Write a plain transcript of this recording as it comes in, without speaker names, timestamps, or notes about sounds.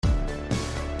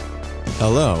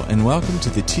Hello, and welcome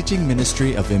to the teaching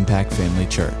ministry of Impact Family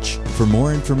Church. For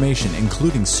more information,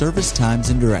 including service times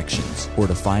and directions, or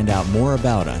to find out more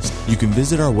about us, you can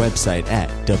visit our website at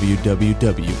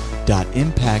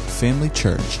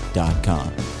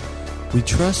www.impactfamilychurch.com. We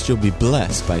trust you'll be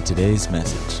blessed by today's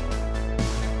message.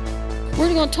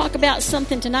 We're going to talk about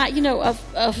something tonight. You know,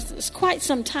 quite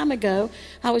some time ago,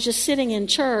 I was just sitting in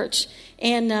church,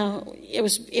 and it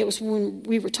was when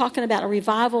we were talking about a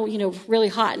revival, you know, really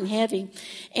hot and heavy.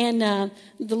 And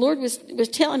the Lord was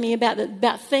telling me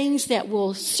about things that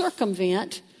will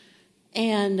circumvent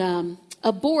and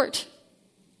abort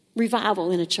revival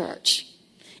in a church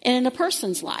and in a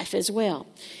person's life as well.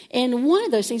 And one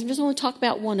of those things, I'm just going to talk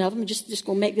about one of them. I'm just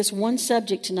going to make this one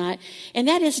subject tonight, and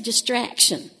that is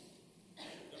distraction.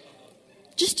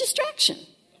 Just distraction.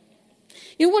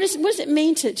 You know, what does it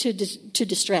mean to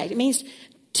distract? It means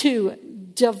to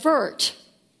divert,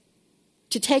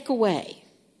 to take away.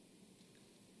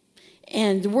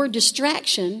 And the word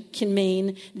distraction can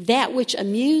mean that which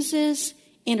amuses,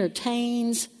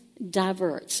 entertains,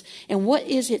 diverts. And what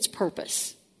is its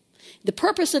purpose? The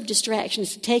purpose of distraction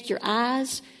is to take your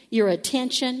eyes, your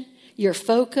attention, your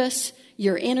focus,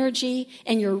 your energy,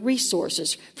 and your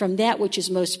resources from that which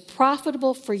is most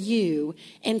profitable for you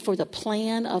and for the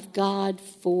plan of God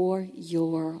for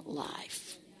your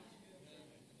life.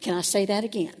 Can I say that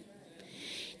again?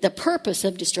 The purpose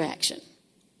of distraction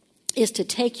is to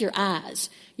take your eyes,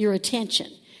 your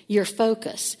attention, your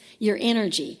focus, your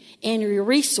energy, and your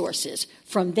resources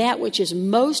from that which is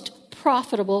most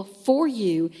profitable for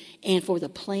you and for the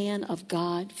plan of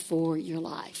God for your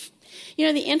life. You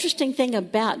know, the interesting thing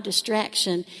about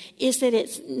distraction is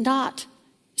that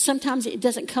sometimes it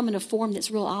doesn't come in a form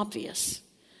that's real obvious.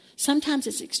 Sometimes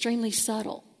it's extremely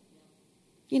subtle.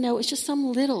 You know, it's just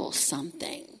some little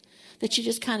something that you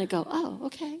just kind of go, oh,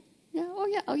 okay, yeah, oh,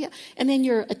 yeah, oh, yeah. And then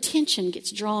your attention gets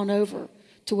drawn over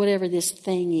to whatever this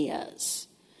thing is.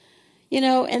 You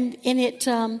know, and it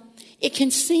can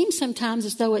seem sometimes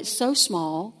as though it's so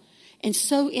small and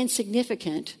so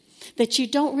insignificant that you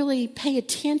don't really pay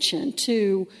attention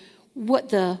to what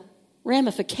the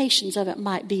ramifications of it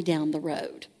might be down the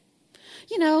road.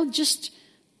 You know,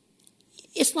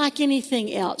 it's like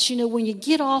anything else. You know, when you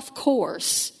get off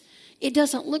course, it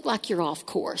doesn't look like you're off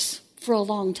course for a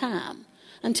long time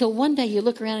until one day you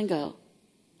look around and go,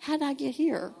 how did I get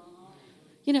here?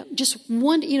 You know, just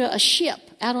one, a ship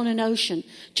out on an ocean,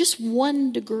 just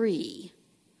 1 degree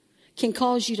can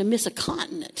cause you to miss a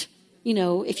continent. You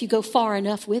know, if you go far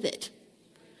enough with it.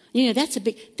 You know,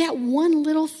 that one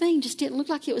little thing just didn't look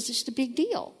like it was just a big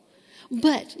deal.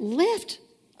 But left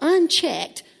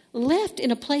unchecked, left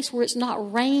in a place where it's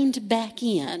not reined back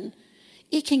in,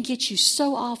 it can get you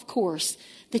so off course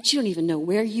that you don't even know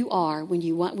where you are when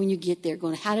you get there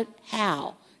going, how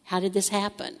did this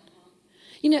happen?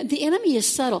 You know, the enemy is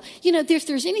subtle. You know, there's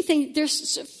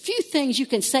a few things you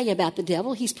can say about the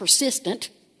devil. He's persistent.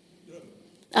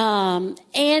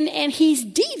 And he's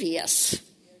devious.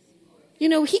 You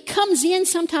know, he comes in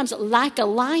sometimes like a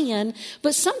lion,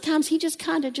 but sometimes he just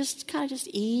kind of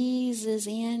eases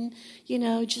in, you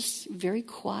know, just very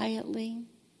quietly,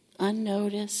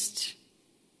 unnoticed.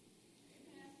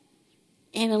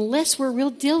 And unless we're real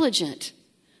diligent,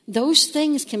 those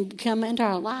things can come into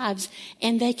our lives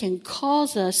and they can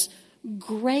cause us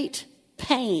great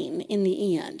pain in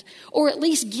the end, or at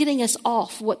least getting us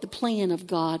off what the plan of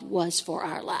God was for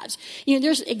our lives. You know,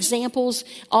 there's examples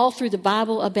all through the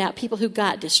Bible about people who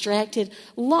got distracted.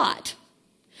 Lot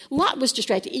was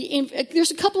distracted.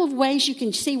 There's a couple of ways you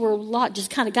can see where Lot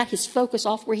just kind of got his focus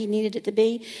off where he needed it to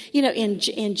be. You know, in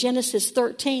Genesis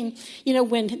 13, you know,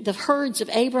 when the herds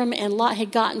of Abram and Lot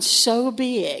had gotten so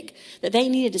big that they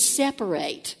needed to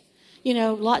separate, you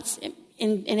know,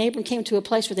 And Abram came to a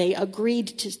place where they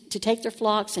agreed to take their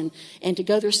flocks and to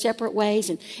go their separate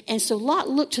ways. And so Lot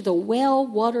looked to the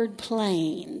well-watered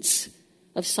plains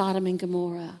of Sodom and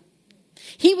Gomorrah.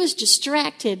 He was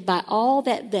distracted by all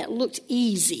that looked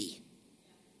easy.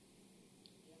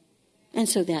 And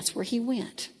so that's where he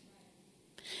went.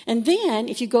 And then,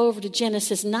 if you go over to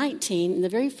Genesis 19, in the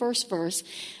very first verse,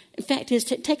 in fact,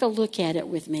 take a look at it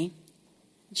with me.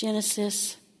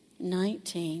 Genesis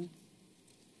 19.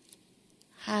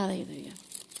 Hallelujah.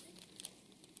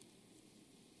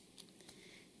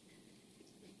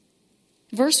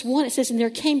 Verse 1, it says, and there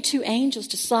came 2 angels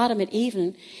to Sodom at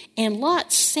even, and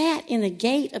Lot sat in the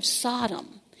gate of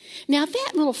Sodom. Now,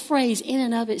 that little phrase in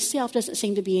and of itself doesn't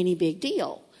seem to be any big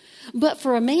deal. But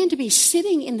for a man to be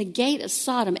sitting in the gate of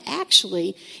Sodom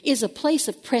actually is a place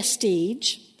of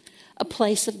prestige, a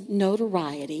place of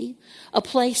notoriety, a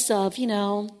place of,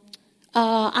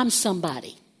 I'm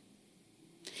somebody.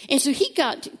 And so he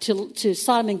got to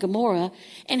Sodom and Gomorrah,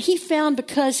 and he found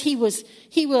because he was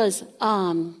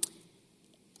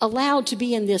allowed to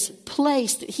be in this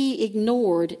place that he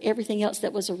ignored everything else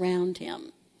that was around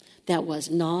him. That was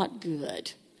not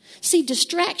good. See,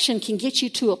 distraction can get you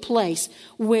to a place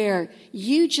where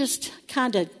you just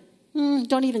kind of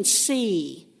don't even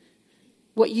see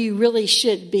what you really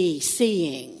should be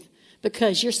seeing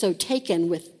because you're so taken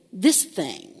with this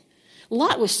thing.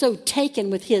 Lot was so taken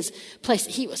with his place.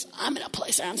 I'm in a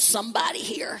place, I'm somebody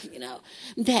here,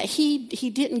 that he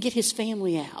didn't get his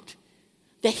family out.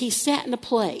 That he sat in a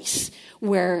place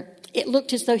where it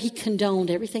looked as though he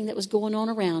condoned everything that was going on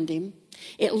around him.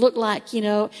 It looked like,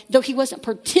 though he wasn't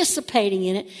participating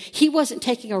in it, he wasn't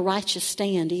taking a righteous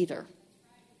stand either.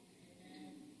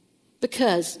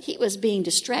 Because he was being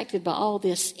distracted by all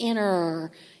this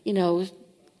inner,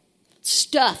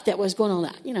 stuff that was going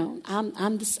on.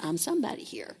 I'm somebody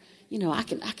here. I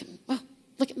can. Well,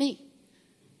 look at me.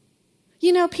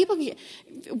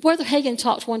 Brother Hagin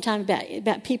talked one time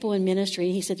about people in ministry,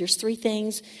 and he said there's 3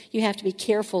 things you have to be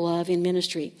careful of in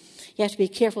ministry. You have to be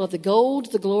careful of the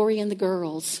gold, the glory, and the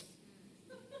girls.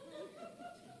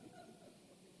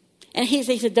 And he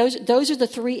said those are the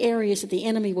 3 areas that the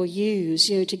enemy will use,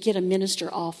 to get a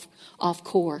minister off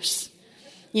course.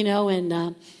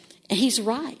 And he's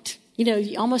right.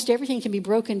 Almost everything can be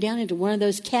broken down into one of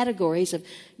those categories of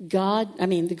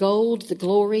the gold, the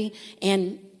glory,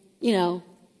 and,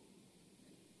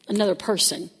 another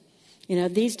person.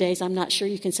 These days I'm not sure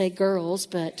you can say girls,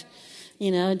 but,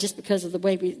 just because of the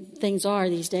way things are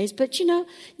these days. But, you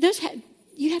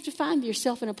have to find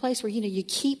yourself in a place where, you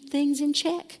keep things in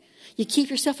check. You keep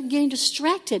yourself from getting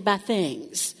distracted by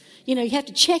things. You have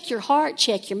to check your heart,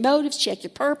 check your motives, check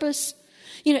your purpose.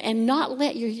 And not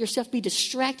let yourself be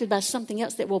distracted by something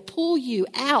else that will pull you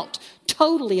out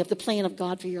totally of the plan of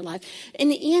God for your life. In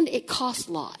the end, it cost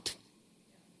Lot.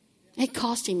 It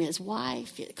cost him his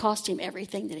wife. It cost him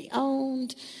everything that he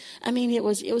owned. It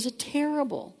was a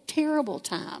terrible, terrible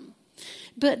time.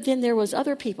 But then there was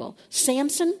other people.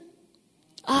 Samson,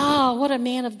 what a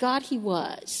man of God he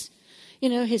was.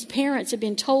 His parents had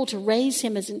been told to raise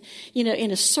him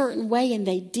in a certain way, and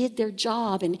they did their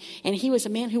job. And he was a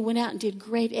man who went out and did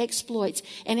great exploits.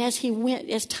 And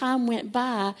as time went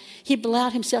by, he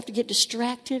allowed himself to get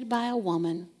distracted by a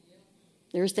woman.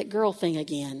 There's that girl thing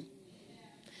again.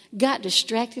 Got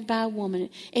distracted by a woman,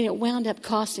 and it wound up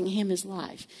costing him his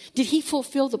life. Did he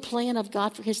fulfill the plan of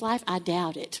God for his life? I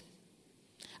doubt it.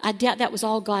 I doubt that was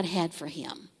all God had for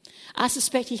him. I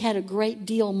suspect he had a great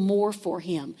deal more for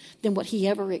him than what he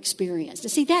ever experienced.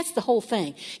 And see, that's the whole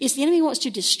thing. Is the enemy wants to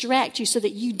distract you so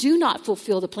that you do not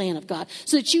fulfill the plan of God,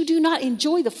 so that you do not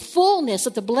enjoy the fullness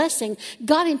of the blessing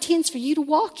God intends for you to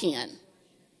walk in.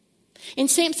 And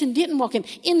Samson didn't walk in.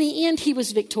 In the end, he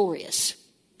was victorious.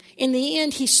 In the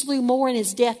end, he slew more in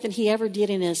his death than he ever did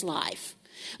in his life.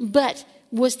 But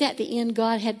was that the end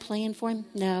God had planned for him?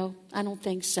 No, I don't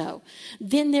think so.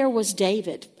 Then there was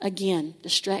David, again,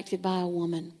 distracted by a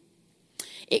woman.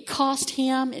 It cost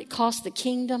him, it cost the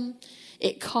kingdom,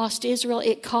 it cost Israel,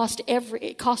 it cost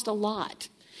a lot.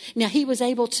 Now, he was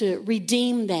able to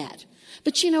redeem that.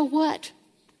 But you know what?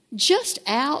 Just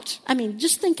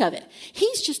think of it.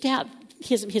 He's just out.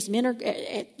 His men are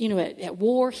at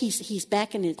war. He's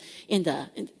back in the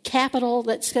capital,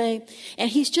 let's say, and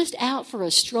he's just out for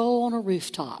a stroll on a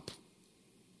rooftop.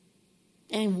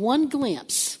 And one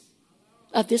glimpse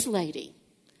of this lady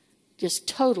just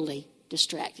totally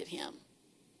distracted him.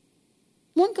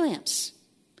 One glimpse.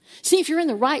 See, if you're in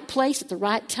the right place at the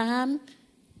right time,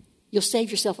 you'll save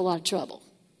yourself a lot of trouble.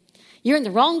 You're in the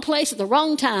wrong place at the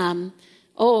wrong time.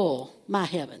 Oh, my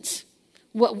heavens.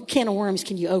 What can of worms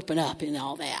can you open up in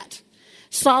all that?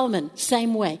 Solomon,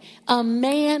 same way. A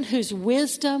man whose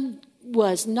wisdom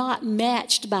was not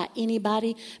matched by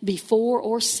anybody before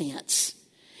or since.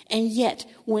 And yet,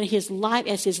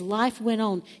 as his life went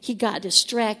on, he got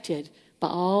distracted by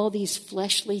all these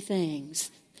fleshly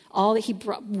things. All that he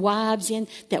brought wives in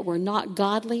that were not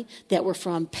godly, that were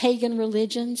from pagan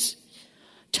religions,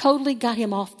 totally got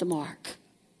him off the mark.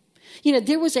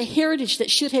 There was a heritage that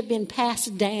should have been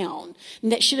passed down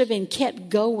and that should have been kept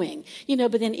going.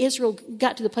 But then Israel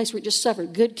got to the place where it just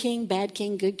suffered. Good king, bad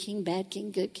king, good king, bad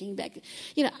king, good king, bad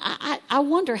king. I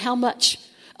wonder how much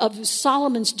of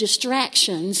Solomon's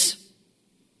distractions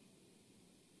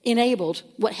enabled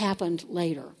what happened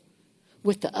later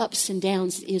with the ups and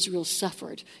downs that Israel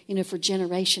suffered, for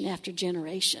generation after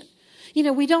generation.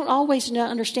 We don't always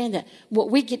understand that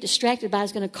what we get distracted by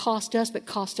is going to cost us, but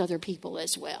cost other people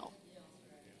as well.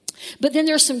 But then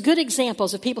there's some good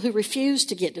examples of people who refused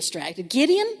to get distracted.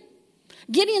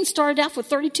 Gideon started out with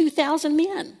 32,000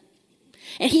 men.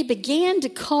 And he began to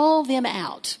call them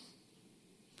out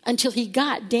until he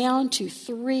got down to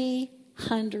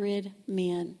 300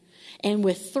 men. And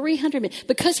with 300 men,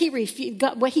 because he refused,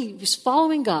 he was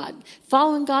following God,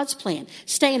 following God's plan,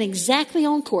 staying exactly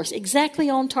on course, exactly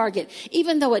on target,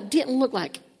 even though it didn't look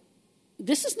like,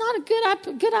 this is not a good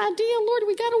idea, Lord.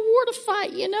 We got a war to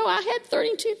fight. I had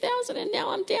 32,000 and now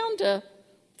I'm down to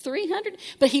 300.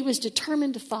 But he was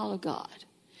determined to follow God.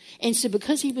 And so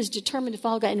because he was determined to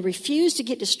follow God and refused to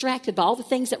get distracted by all the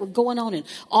things that were going on and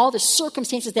all the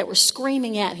circumstances that were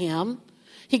screaming at him,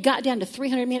 he got down to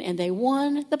 300 men and they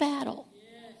won the battle.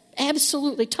 Yes.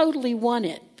 Absolutely, totally won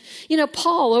it.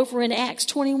 Paul over in Acts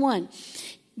 21,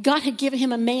 God had given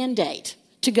him a mandate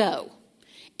to go.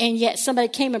 And yet somebody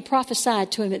came and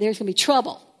prophesied to him that there's going to be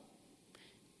trouble.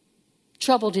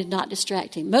 Trouble did not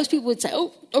distract him. Most people would say,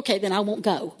 oh, okay, then I won't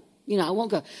go. I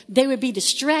won't go. They would be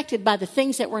distracted by the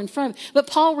things that were in front of him. But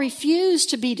Paul refused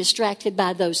to be distracted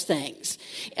by those things.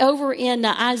 Over in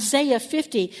Isaiah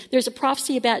 50, there's a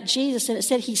prophecy about Jesus, and it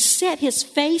said he set his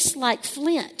face like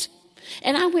flint.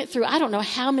 And I went through, I don't know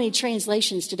how many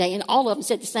translations today, and all of them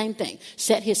said the same thing,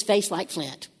 set his face like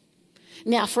flint.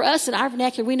 Now, for us in our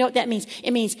vernacular, we know what that means.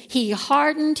 It means he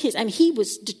hardened he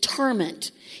was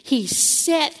determined. He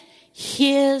set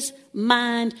his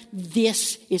mind,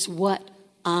 this is what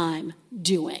I'm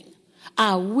doing.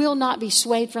 I will not be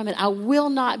swayed from it. I will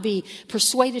not be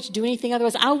persuaded to do anything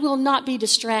otherwise. I will not be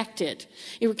distracted.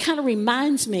 It kind of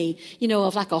reminds me,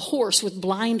 of like a horse with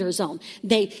blinders on.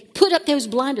 They put up those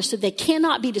blinders so they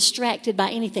cannot be distracted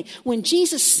by anything. When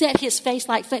Jesus set his face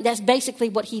like flint, that's basically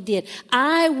what he did.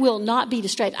 I will not be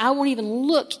distracted. I won't even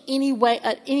look anyway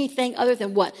at anything other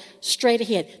than what? Straight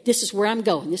ahead. This is where I'm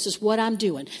going. This is what I'm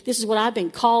doing. This is what I've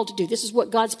been called to do. This is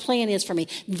what God's plan is for me.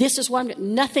 This is what I'm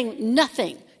doing.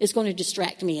 Nothing is going to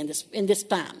distract me in this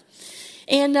time.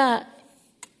 And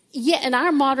in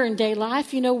our modern day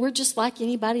life, we're just like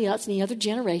anybody else, any other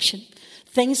generation.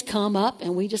 Things come up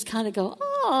and we just kind of go,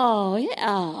 oh,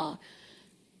 yeah.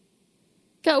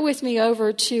 Go with me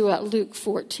over to Luke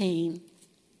 14.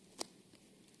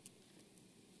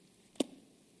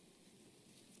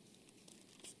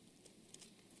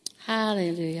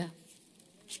 Hallelujah.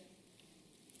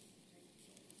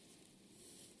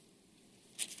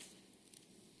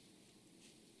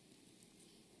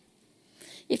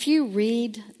 If you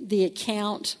read the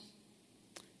account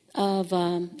of,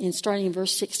 starting in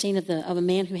verse 16 of a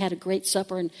man who had a great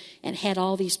supper and had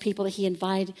all these people that he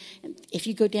invited, if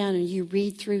you go down and you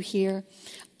read through here,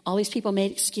 all these people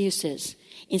made excuses.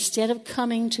 Instead of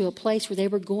coming to a place where they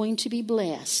were going to be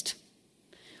blessed,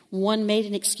 one made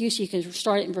an excuse. You can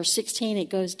start it in verse 16. It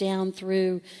goes down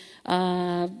through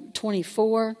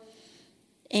 24.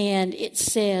 And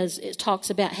it talks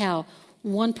about how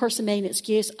one person made an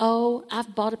excuse. Oh,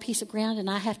 I've bought a piece of ground and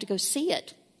I have to go see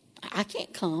it. I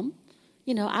can't come.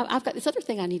 I've got this other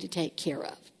thing I need to take care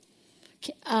of.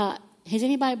 Has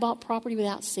anybody bought property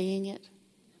without seeing it?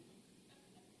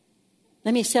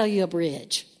 Let me sell you a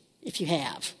bridge if you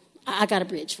have. I got a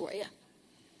bridge for you.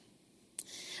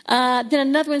 Then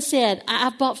another one said,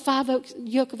 I've bought 5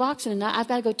 yoke of oxen and I've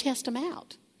got to go test them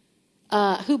out.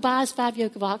 Who buys 5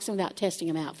 yoke of oxen without testing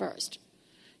them out first?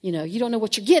 You don't know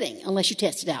what you're getting unless you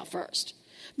test it out first.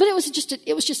 But it was just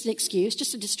an excuse,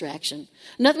 just a distraction.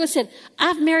 Another one said,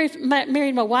 I've married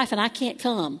my wife and I can't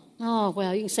come. Oh,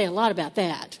 well, you can say a lot about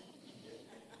that.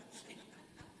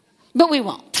 But we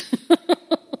won't.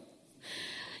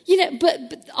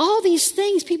 But all these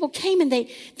things, people came and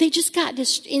they just got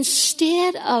this,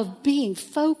 instead of being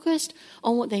focused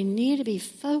on what they needed to be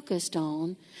focused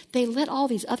on, they let all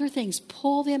these other things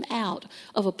pull them out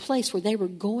of a place where they were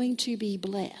going to be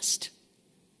blessed.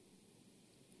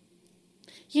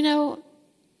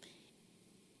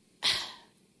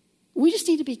 We just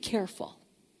need to be careful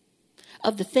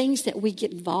of the things that we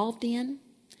get involved in,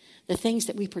 the things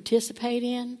that we participate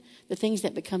in, the things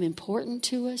that become important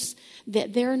to us,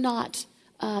 that they're not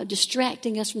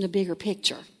distracting us from the bigger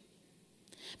picture.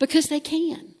 Because they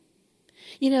can.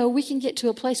 We can get to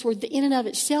a place where in and of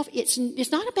itself, it's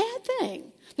not a bad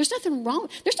thing. There's nothing wrong.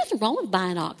 There's nothing wrong with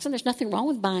buying oxen. There's nothing wrong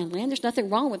with buying land. There's nothing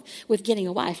wrong with getting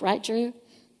a wife, right, Drew?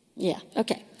 Yeah,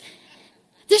 okay.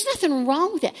 There's nothing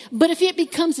wrong with that. But if it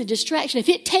becomes a distraction, if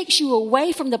it takes you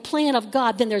away from the plan of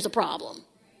God, then there's a problem.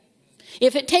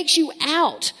 If it takes you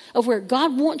out of where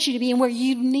God wants you to be and where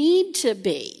you need to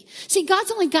be. See,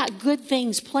 God's only got good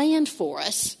things planned for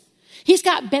us. He's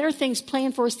got better things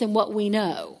planned for us than what we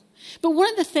know. But one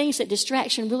of the things that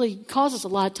distraction really causes a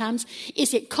lot of times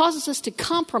is it causes us to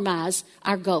compromise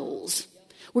our goals.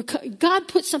 God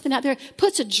puts something out there,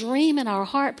 puts a dream in our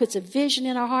heart, puts a vision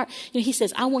in our heart. He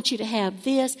says, I want you to have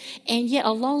this. And yet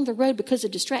along the road, because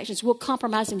of distractions, we'll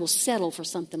compromise and we'll settle for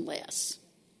something less.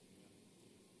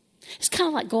 It's kind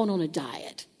of like going on a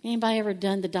diet. Anybody ever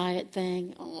done the diet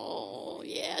thing? Oh,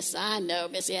 yes, I know,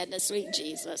 Miss Edna, sweet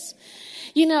Jesus.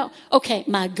 Okay,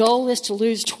 my goal is to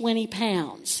lose 20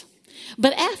 pounds.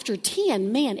 But after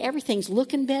 10, man, everything's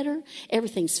looking better.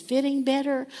 Everything's fitting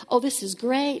better. Oh, this is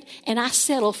great. And I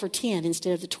settle for 10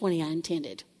 instead of the 20 I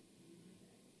intended.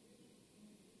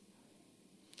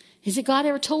 Has God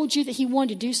ever told you that he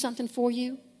wanted to do something for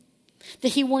you? That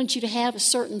he wanted you to have a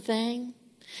certain thing?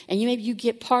 And maybe you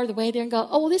get part of the way there and go,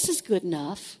 oh, well, this is good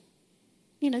enough.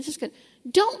 This is good.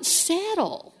 Don't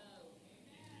settle.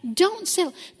 Don't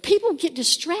settle. People get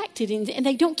distracted and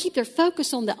they don't keep their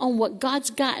focus on what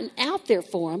God's gotten out there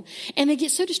for them. And they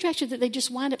get so distracted that they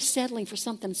just wind up settling for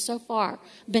something so far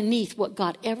beneath what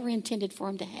God ever intended for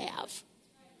them to have.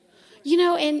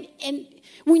 And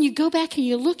when you go back and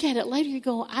you look at it later, you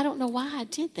go, I don't know why I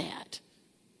did that.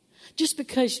 Just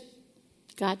because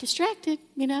got distracted,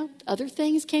 Other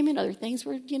things came in, other things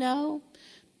were,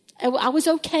 I was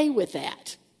okay with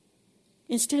that.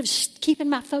 Instead of keeping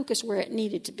my focus where it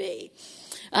needed to be.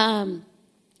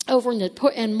 Over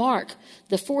in Mark,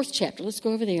 the 4th chapter, let's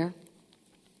go over there.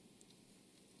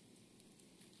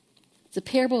 The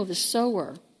parable of the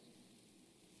sower.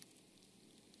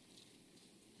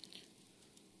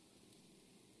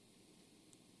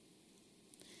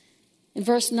 In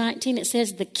verse 19, it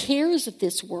says, the cares of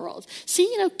this world.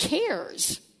 See,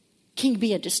 cares can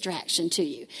be a distraction to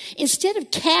you. Instead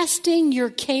of casting your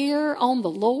care on the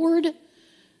Lord,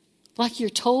 like you're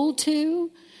told to,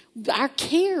 our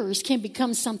cares can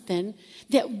become something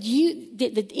that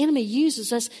the enemy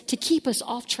uses us to keep us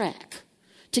off track,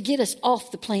 to get us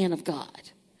off the plan of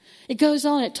God. It goes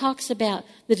on, it talks about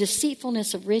the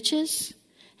deceitfulness of riches.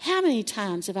 How many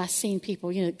times have I seen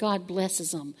people, God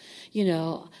blesses them.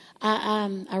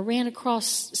 I ran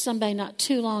across somebody not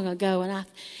too long ago,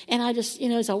 and I just,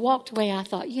 as I walked away, I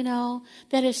thought,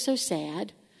 that is so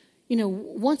sad.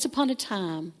 Once upon a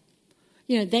time,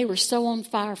 they were so on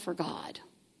fire for God.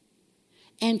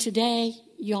 And today,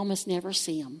 you almost never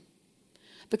see them.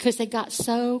 Because they got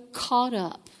so caught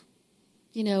up,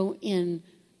 in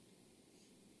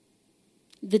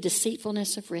the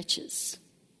deceitfulness of riches.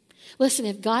 Listen,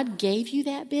 if God gave you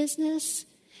that business,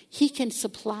 he can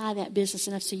supply that business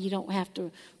enough so you don't have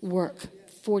to work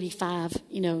 45,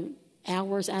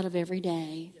 hours out of every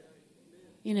day.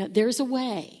 There's a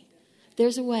way.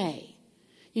 There's a way.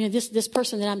 This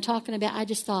person that I'm talking about, I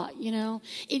just thought,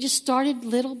 it just started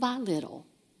little by little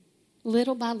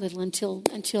until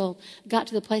it got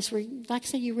to the place where, like I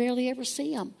say, you rarely ever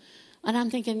see them. And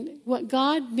I'm thinking, what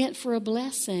God meant for a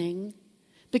blessing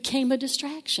became a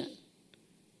distraction.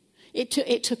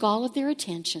 It took all of their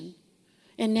attention.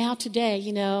 And now today,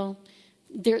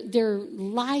 their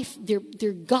life,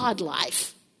 their God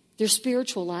life, their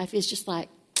spiritual life is just like,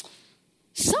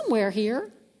 somewhere here.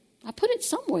 I put it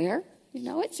somewhere.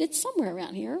 It's somewhere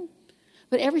around here.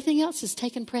 But everything else has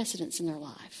taken precedence in their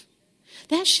life.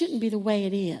 That shouldn't be the way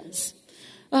it is.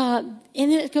 And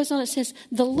then it goes on, it says,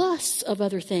 the lusts of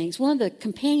other things. One of the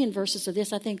companion verses of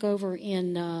this, I think over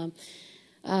in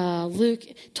Luke,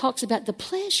 talks about the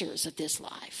pleasures of this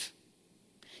life.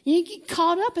 You get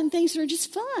caught up in things that are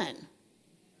just fun.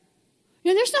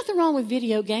 There's nothing wrong with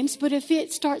video games, but if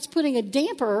it starts putting a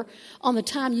damper on the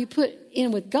time you put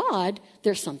in with God,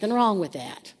 there's something wrong with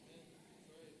that.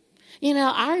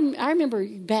 I remember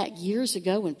back years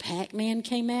ago when Pac-Man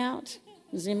came out.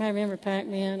 Does anybody remember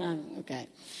Pac-Man? Okay.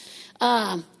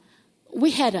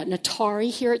 We had an Atari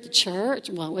here at the church.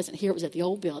 Well, it wasn't here. It was at the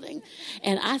old building.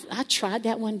 And I tried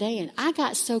that one day, and I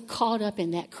got so caught up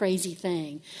in that crazy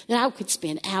thing that I could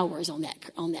spend hours on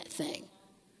that thing.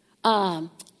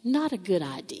 Not a good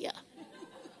idea.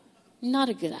 Not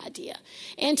a good idea.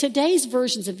 And today's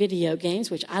versions of video games,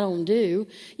 which I don't do,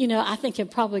 I think have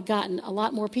probably gotten a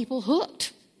lot more people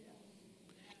hooked.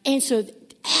 And so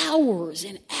hours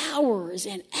and hours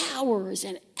and hours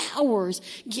and hours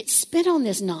get spent on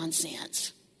this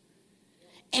nonsense.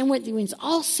 And when it's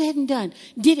all said and done,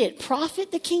 did it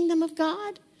profit the kingdom of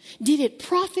God? Did it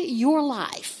profit your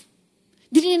life?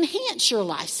 Did it enhance your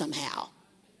life somehow?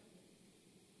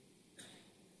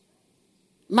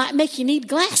 Might make you need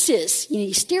glasses.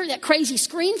 You stare at that crazy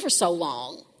screen for so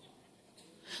long.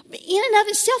 But in and of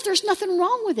itself, there's nothing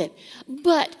wrong with it.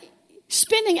 But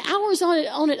spending hours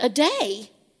on it a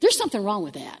day, there's something wrong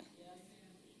with that.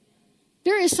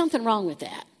 There is something wrong with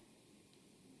that.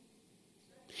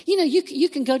 You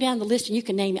can go down the list and you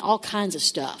can name all kinds of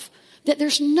stuff that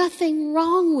there's nothing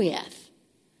wrong with.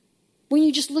 when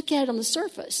you just look at it on the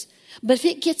surface. But if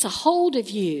it gets a hold of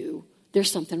you,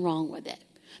 there's something wrong with it.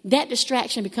 That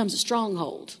distraction becomes a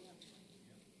stronghold.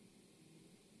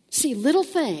 See, little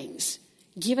things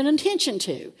given attention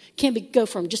to can go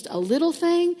from just a little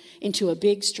thing into a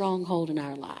big stronghold in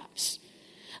our lives.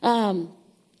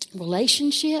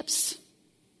 Relationships,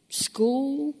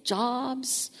 school,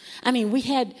 jobs. I mean, we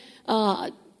had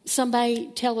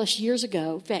somebody tell us years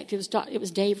ago. In fact, it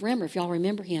was Dave Rimmer, if y'all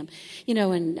remember him.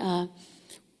 And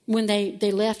when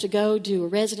they left to go do a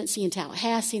residency in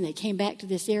Tallahassee, and they came back to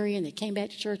this area, and they came back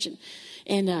to church,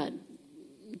 and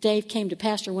Dave came to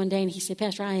Pastor one day, and he said,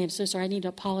 "Pastor, I am so sorry. I need to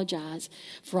apologize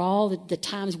for all the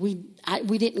times we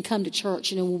didn't come to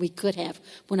church, when we could have,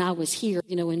 when I was here,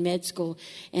 in med school."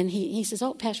 And he says,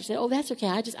 Pastor said, that's okay.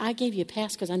 I gave you a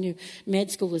pass because I knew med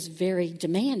school was very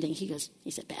demanding. He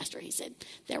said, Pastor,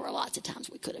 there were lots of times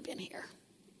we could have been here.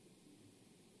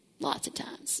 Lots of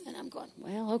times. And I'm going,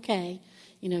 well, okay.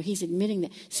 He's admitting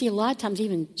that. See, a lot of times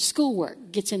even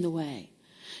schoolwork gets in the way.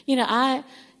 I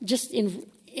just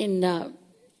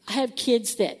I have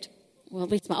kids that, well, at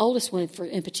least my oldest one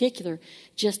in particular,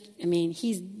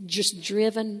 he's just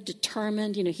driven,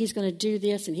 determined. He's going to do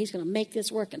this, and he's going to make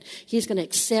this work, and he's going to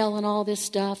excel in all this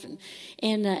stuff.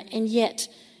 And yet,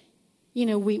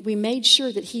 we made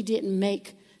sure that he didn't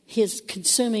make his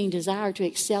consuming desire to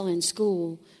excel in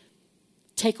school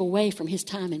take away from his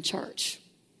time in church.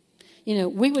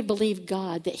 We would believe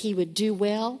God that he would do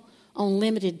well on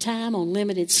limited time, on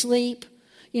limited sleep.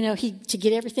 To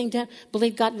get everything done.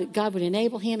 Believe God that God would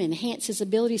enable him, enhance his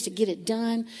abilities to get it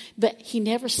done. But he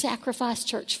never sacrificed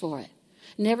church for it.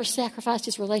 Never sacrificed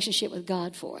his relationship with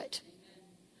God for it.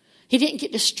 He didn't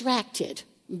get distracted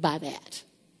by that.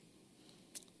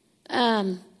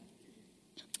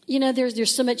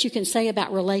 There's so much you can say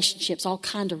about relationships, all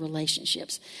kind of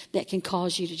relationships, that can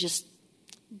cause you to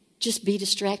just be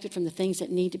distracted from the things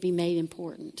that need to be made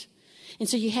important. And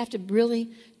so you have to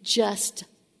really just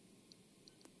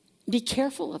be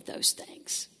careful of those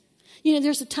things.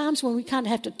 There's times when we kind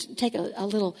of have to take a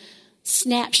little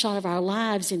snapshot of our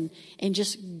lives and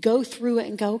just go through it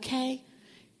and go, okay,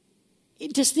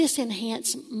 does this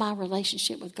enhance my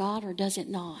relationship with God or does it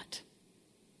not?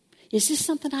 Is this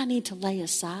something I need to lay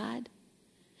aside?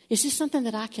 Is this something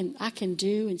that I can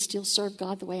do and still serve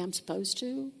God the way I'm supposed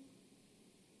to?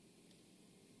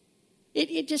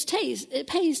 It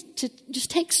pays to just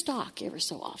take stock ever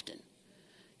so often.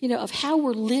 Of how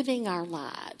we're living our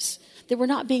lives, that we're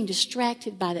not being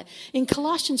distracted by that. In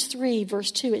Colossians 3, verse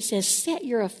 2, it says, set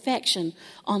your affection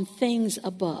on things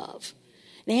above.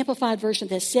 The Amplified Version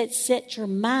that says, set your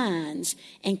minds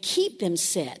and keep them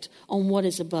set on what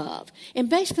is above. And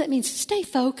basically that means stay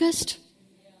focused.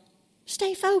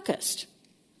 Stay focused.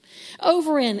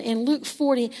 Over in Luke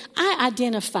 40, I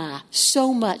identify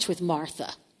so much with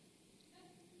Martha.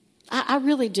 I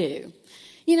really do.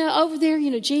 Over there,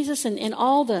 Jesus and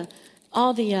all the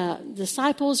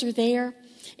disciples are there.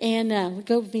 And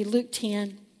go with me, Luke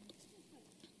 10.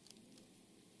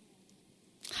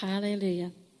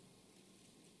 Hallelujah.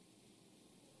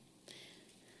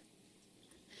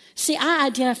 See, I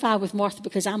identify with Martha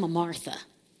because I'm a Martha.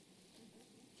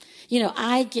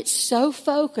 I get so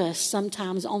focused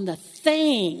sometimes on the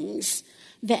things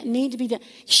that need to be done.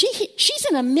 She's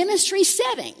in a ministry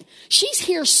setting. She's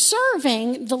here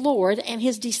serving the Lord and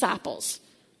his disciples.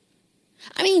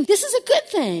 This is a good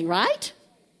thing, right?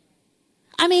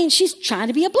 She's trying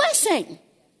to be a blessing.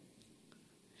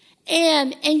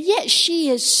 And yet she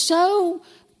is so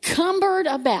cumbered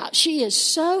about. She is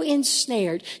so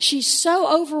ensnared. She's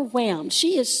so overwhelmed.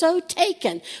 She is so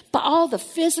taken by all the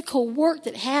physical work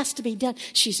that has to be done.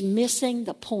 She's missing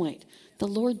the point. The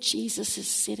Lord Jesus is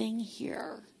sitting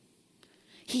here.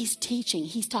 He's teaching.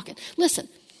 He's talking. Listen,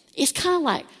 it's kind of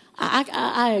like,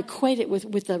 I equate it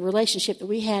with the relationship that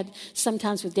we had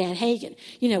sometimes with Dad Hagin.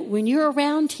 When you're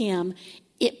around him,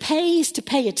 it pays to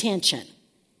pay attention.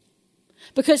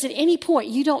 Because at any point,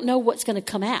 you don't know what's going to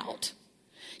come out.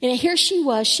 Here she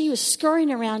was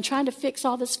scurrying around trying to fix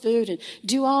all this food and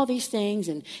do all these things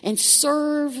and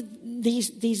serve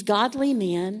these godly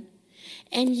men.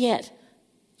 And yet,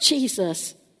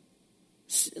 Jesus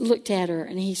looked at her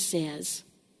and he says,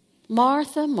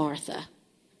 Martha, Martha,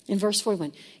 in verse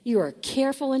 41, you are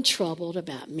careful and troubled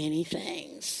about many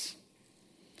things.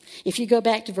 If you go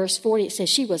back to verse 40, it says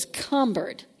she was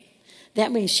cumbered.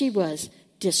 That means she was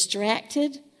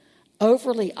distracted,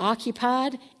 overly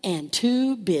occupied, and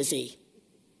too busy.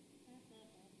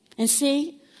 And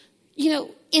see,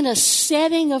 in a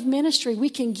setting of ministry, we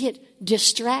can get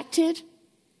distracted,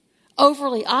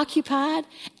 overly occupied,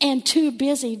 and too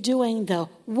busy doing the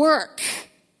work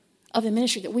of the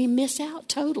ministry that we miss out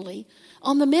totally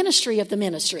on the ministry of the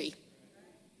ministry.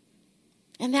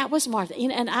 And that was Martha. You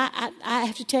know, and I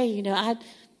have to tell you, I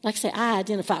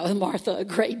identify with Martha a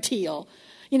great deal.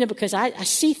 Because I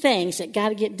see things that got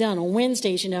to get done on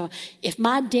Wednesdays. If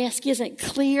my desk isn't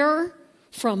clear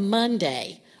from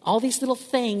Monday, all these little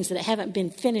things that haven't been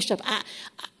finished up,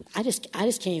 I just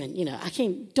can't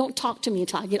even, don't talk to me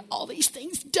until I get all these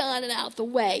things done and out the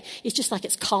way. It's just like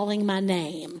it's calling my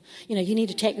name. You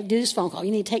need to do this phone call.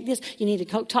 You need to take this. You need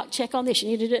to check on this. You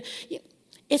need to do it.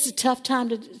 It's a tough time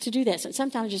to do that. So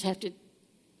sometimes I just have to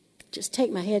just take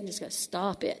my head and just go,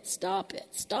 stop it.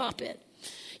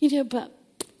 But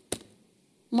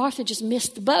Martha just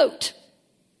missed the boat.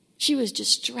 She was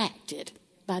distracted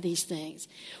by these things.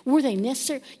 Were they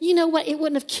necessary? You know what? It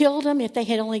wouldn't have killed them if they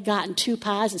had only gotten 2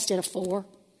 pies instead of 4.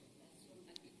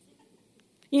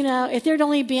 If there'd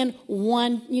only been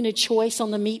one, choice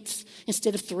on the meats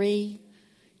instead of 3.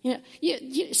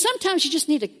 Sometimes you just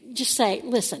need to just say,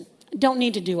 listen, don't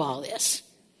need to do all this.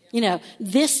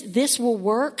 This will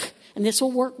work. And this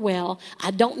will work well.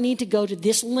 I don't need to go to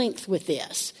this length with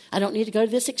this. I don't need to go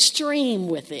to this extreme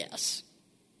with this.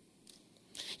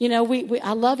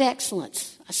 I love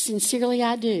excellence. Sincerely,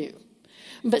 I do.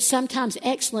 But sometimes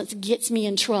excellence gets me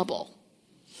in trouble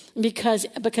because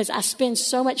I spend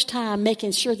so much time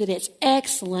making sure that it's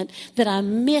excellent that I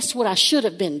miss what I should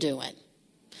have been doing.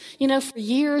 For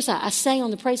years, I sang on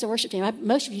the praise and worship team.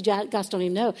 Most of you guys don't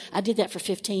even know I did that for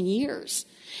 15 years.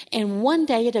 And one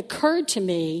day it occurred to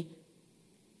me,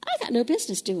 I got no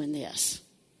business doing this.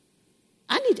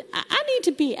 I need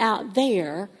to be out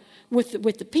there with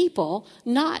the people,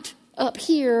 not up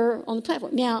here on the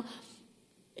platform. Now,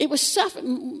 it was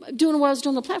doing what I was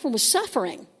doing on the platform was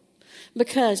suffering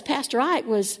because Pastor Ike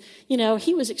was,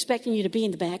 he was expecting you to be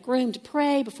in the back room to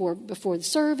pray before the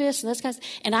service and those kinds.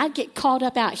 And I'd get caught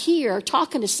up out here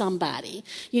talking to somebody,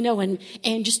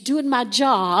 and just doing my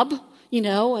job.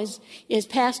 As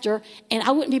pastor, and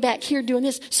I wouldn't be back here doing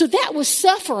this. So that was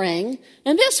suffering,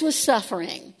 and this was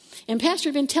suffering. And pastor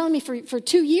had been telling me for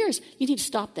 2 years, you need to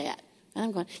stop that. And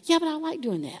I'm going, yeah, but I like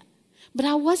doing that. But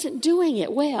I wasn't doing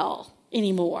it well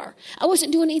anymore. I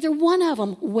wasn't doing either one of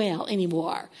them well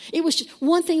anymore. It was just,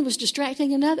 one thing was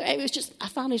distracting another. It was just, I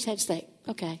finally just had to say,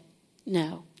 okay,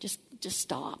 no, just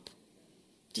stop.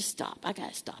 Just stop. I got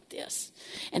to stop this.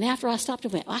 And after I stopped, I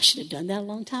went, I should have done that a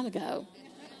long time ago.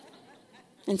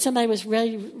 And somebody was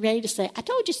ready to say, I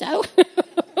told you so.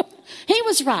 He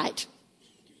was right.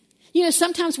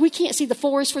 Sometimes we can't see the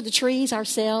forest for the trees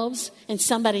ourselves, and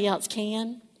somebody else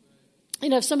can.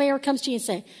 If somebody ever comes to you and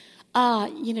say,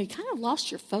 you kind of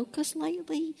lost your focus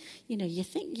lately. You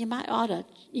think you might ought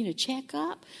to, check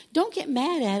up. Don't get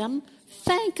mad at them.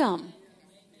 Thank them.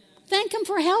 Thank them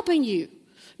for helping you.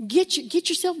 Get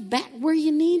yourself back where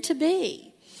you need to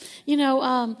be.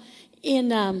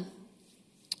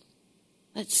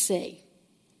 Let's see.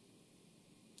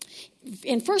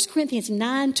 In 1 Corinthians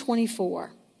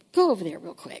 9:24, go over there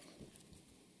real quick.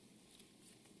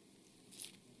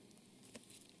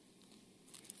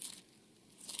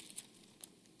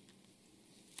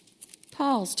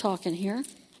 Paul's talking here.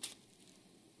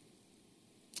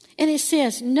 And it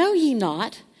says, know ye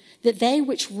not that they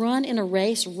which run in a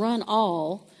race run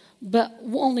all, but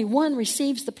only one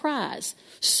receives the prize.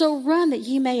 So run that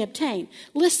ye may obtain.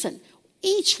 Listen,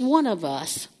 each one of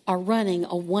us are running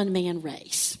a one-man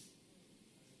race.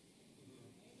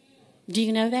 Do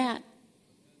you know that?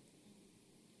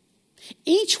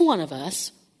 Each one of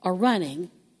us are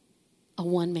running a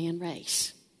one-man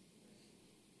race.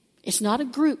 It's not a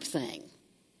group thing.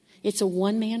 It's a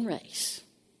one-man race.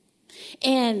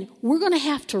 And we're going to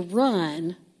have to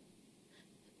run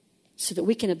so that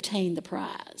we can obtain the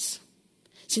prize.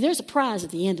 See, there's a prize at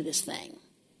the end of this thing.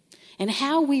 And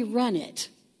how we run it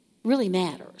really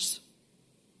matters.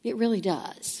 It really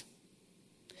does.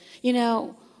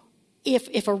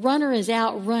 If a runner is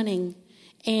out running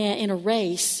in a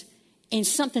race and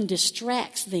something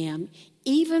distracts them,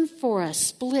 even for a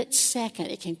split second,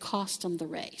 it can cost them the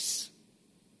race.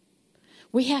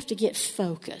 We have to get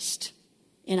focused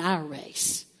in our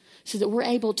race so that we're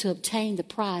able to obtain the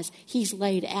prize He's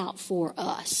laid out for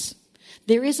us.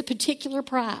 There is a particular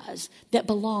prize that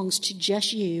belongs to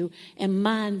just you, and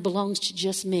mine belongs to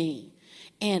just me.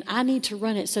 And I need to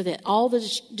run it so that all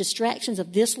the distractions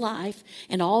of this life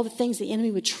and all the things the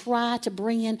enemy would try to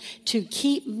bring in to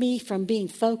keep me from being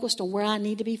focused on where I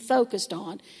need to be focused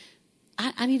on,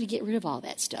 I need to get rid of all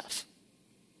that stuff.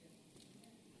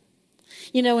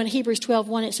 In Hebrews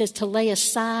 12:1 it says to lay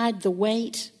aside the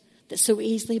weight that so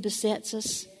easily besets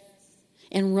us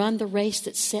and run the race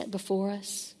that's set before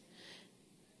us.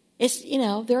 It's,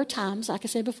 there are times, like I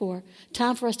said before,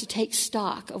 time for us to take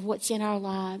stock of what's in our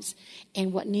lives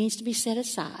and what needs to be set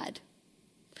aside.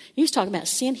 He was talking about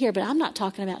sin here, but I'm not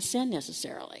talking about sin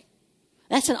necessarily.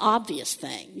 That's an obvious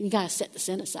thing. You got to set the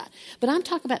sin aside. But I'm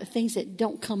talking about the things that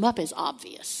don't come up as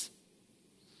obvious.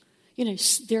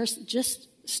 There's just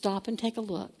stop and take a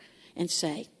look and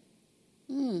say,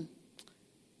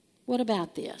 what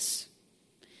about this?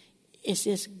 Is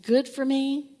this good for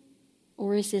me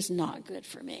or is this not good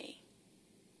for me?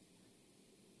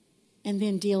 And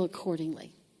then deal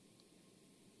accordingly.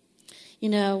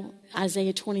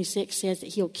 Isaiah 26 says that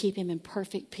he'll keep him in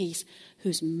perfect peace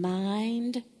whose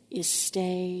mind is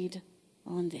stayed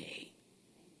on thee.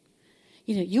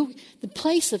 The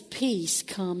place of peace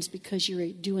comes because you're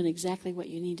doing exactly what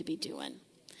you need to be doing.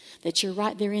 That you're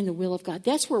right there in the will of God.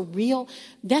 That's where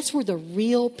the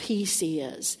real peace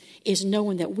is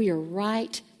knowing that we are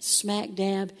right smack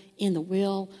dab in the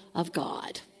will of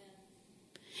God.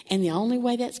 And the only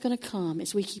way that's going to come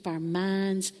is we keep our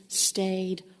minds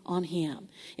stayed on him.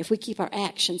 If we keep our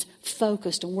actions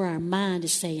focused on where our mind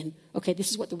is saying, okay,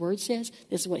 this is what the word says,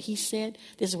 this is what he said,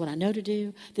 this is what I know to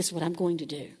do, this is what I'm going to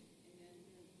do.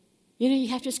 You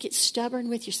have to just get stubborn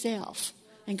with yourself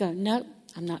and go, no,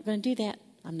 I'm not going to do that.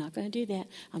 I'm not going to do that.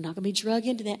 I'm not going to be drugged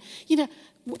into that.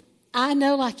 I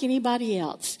know like anybody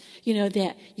else,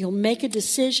 that you'll make a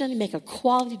decision, make a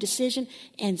quality decision,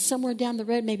 and somewhere down the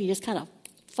road maybe you just kind of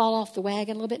fall off the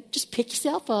wagon a little bit. Just pick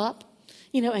yourself up,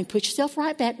 and put yourself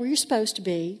right back where you're supposed to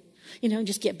be, and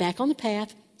just get back on the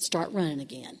path, start running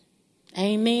again.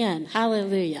 Amen.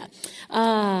 Hallelujah.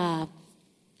 I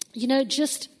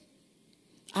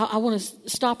want to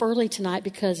stop early tonight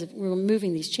because we're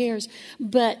moving these chairs,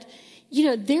 but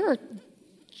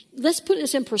let's put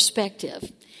this in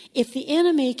perspective. If the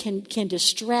enemy can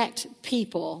distract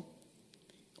people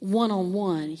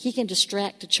one-on-one, he can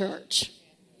distract the church.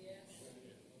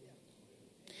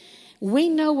 We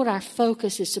know what our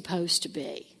focus is supposed to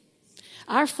be.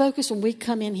 Our focus when we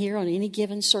come in here on any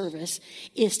given service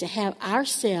is to have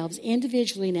ourselves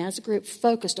individually and as a group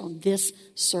focused on this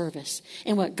service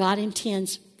and what God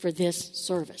intends for this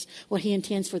service, what he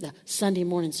intends for the Sunday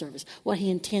morning service, what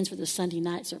he intends for the Sunday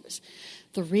night service.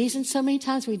 The reason so many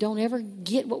times we don't ever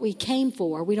get what we came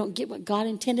for, we don't get what God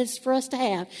intended for us to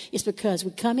have, is because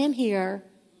we come in here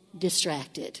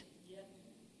distracted.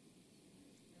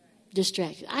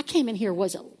 Distracted. I came in here,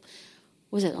 was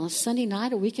it on a Sunday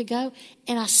night a week ago,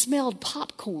 and I smelled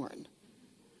popcorn.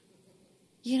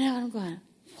 And I'm going,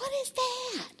 what is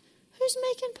that? Who's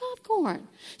making popcorn?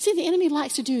 See, the enemy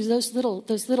likes to do those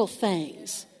little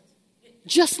things,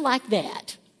 just like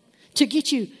that, to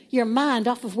get your mind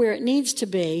off of where it needs to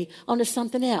be onto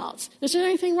something else. Is there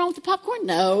anything wrong with the popcorn?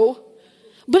 No,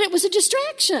 but it was a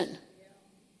distraction.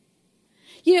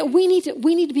 We need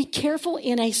to be careful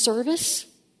in a service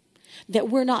that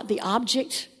we're not the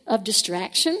object of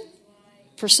distraction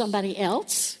for somebody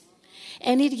else,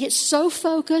 and need to get so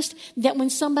focused that when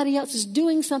somebody else is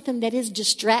doing something that is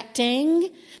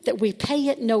distracting, that we pay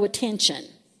it no attention.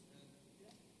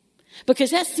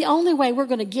 Because that's the only way we're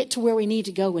going to get to where we need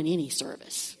to go in any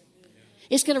service.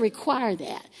 It's going to require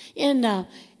that. And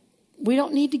we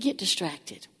don't need to get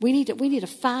distracted. We need to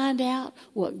find out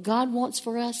what God wants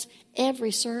for us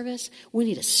every service. We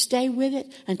need to stay with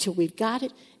it until we've got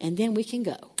it, and then we can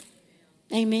go.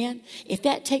 Amen. If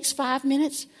that takes 5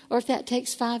 minutes or if that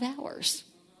takes 5 hours.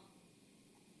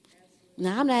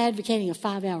 Now, I'm not advocating a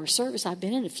 5-hour service. I've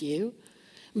been in a few,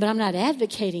 but I'm not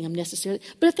advocating them necessarily.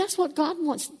 But if that's what God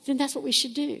wants, then that's what we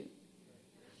should do.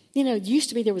 It used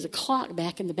to be there was a clock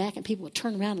back in the back, and people would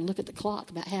turn around and look at the clock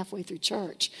about halfway through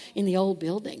church in the old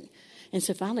building. And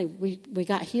so finally we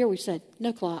got here, we said,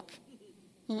 no clock.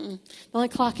 The only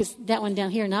clock is that one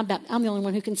down here, and I'm the only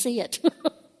one who can see it.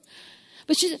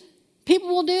 But people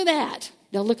will do that.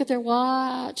 They'll look at their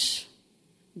watch.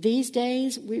 These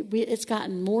days, it's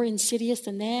gotten more insidious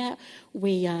than that.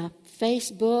 We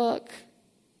Facebook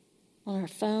on our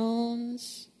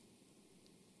phones.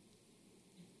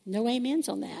 No amens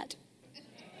on that.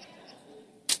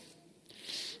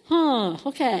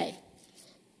 Okay.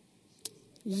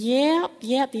 Yep,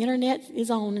 the internet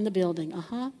is on in the building.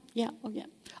 Yeah, yeah.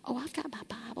 Oh, I've got my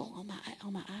Bible on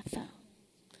my iPhone.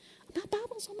 My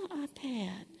Bible's on my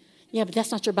iPad. Yeah, but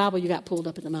that's not your Bible you got pulled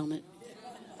up at the moment.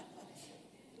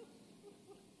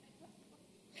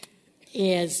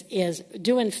 Is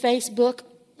doing Facebook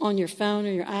on your phone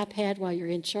or your iPad while you're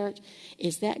in church,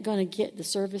 is that going to get the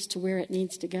service to where it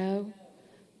needs to go?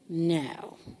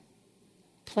 No.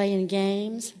 Playing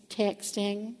games,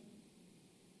 texting,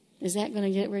 is that going to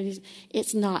get it where it is?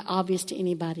 It's not obvious to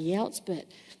anybody else, but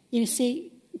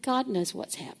see, God knows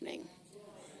what's happening.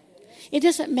 It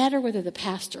doesn't matter whether the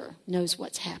pastor knows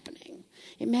what's happening.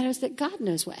 It matters that God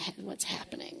knows what's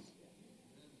happening.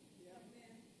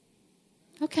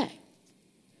 Okay.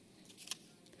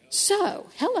 So,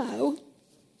 hello.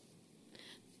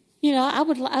 You know,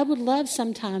 I would love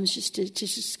sometimes just to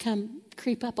just come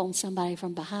creep up on somebody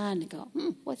from behind and go,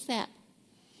 what's that?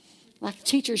 Like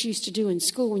teachers used to do in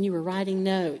school when you were writing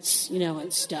notes, you know,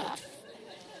 and stuff.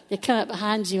 They come up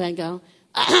behind you and go,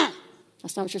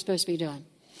 that's not what you're supposed to be doing.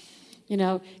 You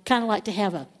know, kind of like to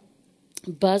have a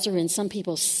buzzer in some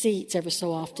people's seats every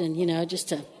so often, you know, just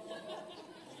to,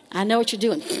 I know what you're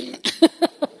doing.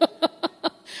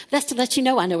 That's to let you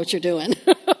know I know what you're doing.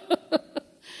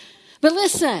 But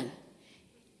listen,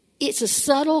 it's a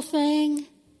subtle thing.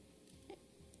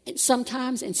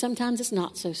 Sometimes it's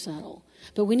not so subtle.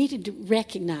 But we need to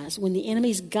recognize when the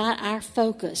enemy's got our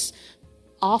focus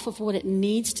off of what it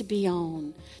needs to be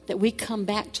on, that we come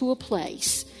back to a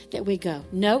place that we go,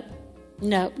 nope,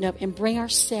 and bring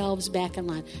ourselves back in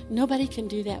line. Nobody can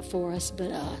do that for us but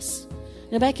us.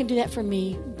 Nobody can do that for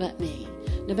me but me.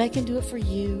 Nobody can do it for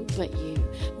you but you.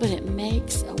 But it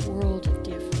makes a world of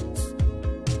difference.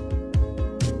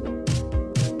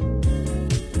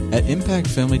 At Impact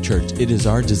Family Church, it is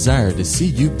our desire to see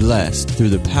you blessed through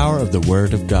the power of the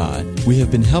Word of God. We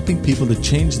have been helping people to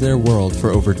change their world for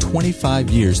over 25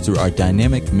 years through our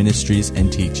dynamic ministries and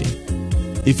teaching.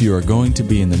 If you are going to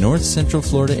be in the North Central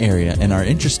Florida area and are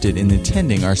interested in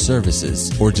attending our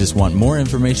services or just want more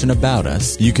information about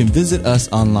us, you can visit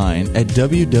us online at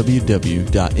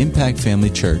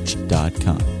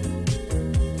www.impactfamilychurch.com.